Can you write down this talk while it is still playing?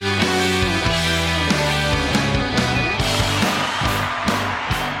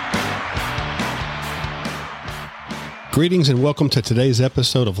Greetings and welcome to today's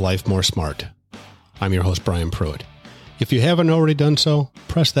episode of Life More Smart. I'm your host, Brian Pruitt. If you haven't already done so,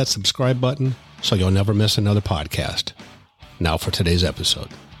 press that subscribe button so you'll never miss another podcast. Now for today's episode.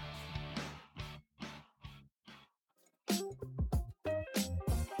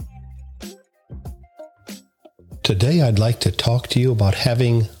 Today I'd like to talk to you about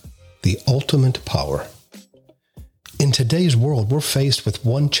having the ultimate power. In today's world, we're faced with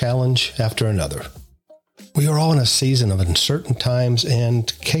one challenge after another. We are all in a season of uncertain times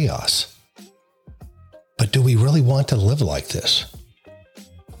and chaos. But do we really want to live like this?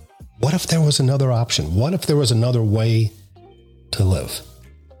 What if there was another option? What if there was another way to live?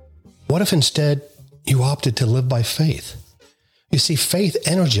 What if instead you opted to live by faith? You see, faith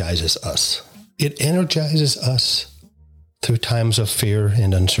energizes us. It energizes us through times of fear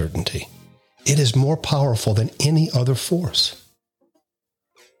and uncertainty. It is more powerful than any other force.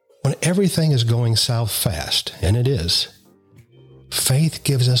 When everything is going south fast, and it is, faith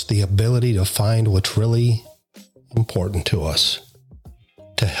gives us the ability to find what's really important to us,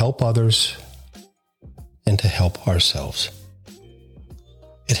 to help others, and to help ourselves.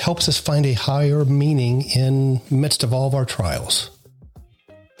 It helps us find a higher meaning in the midst of all of our trials.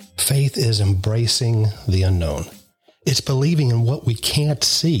 Faith is embracing the unknown. It's believing in what we can't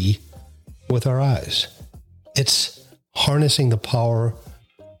see with our eyes. It's harnessing the power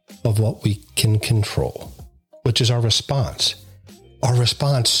of what we can control, which is our response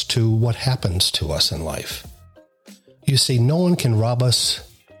to what happens to us in life. You see, no one can rob us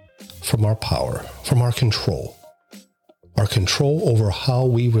from our power, from our control over how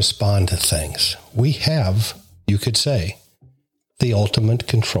we respond to things. We have, you could say, the ultimate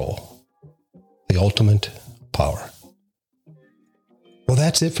control, the ultimate power. Well,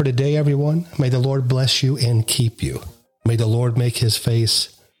 that's it for today, everyone. May the Lord bless you and keep you. May the Lord make his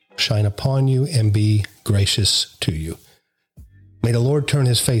face shine upon you and be gracious to you. May the Lord turn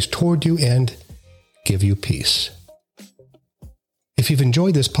his face toward you and give you peace. If you've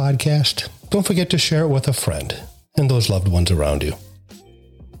enjoyed this podcast, don't forget to share it with a friend and those loved ones around you.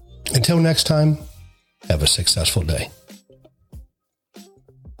 Until next time, have a successful day.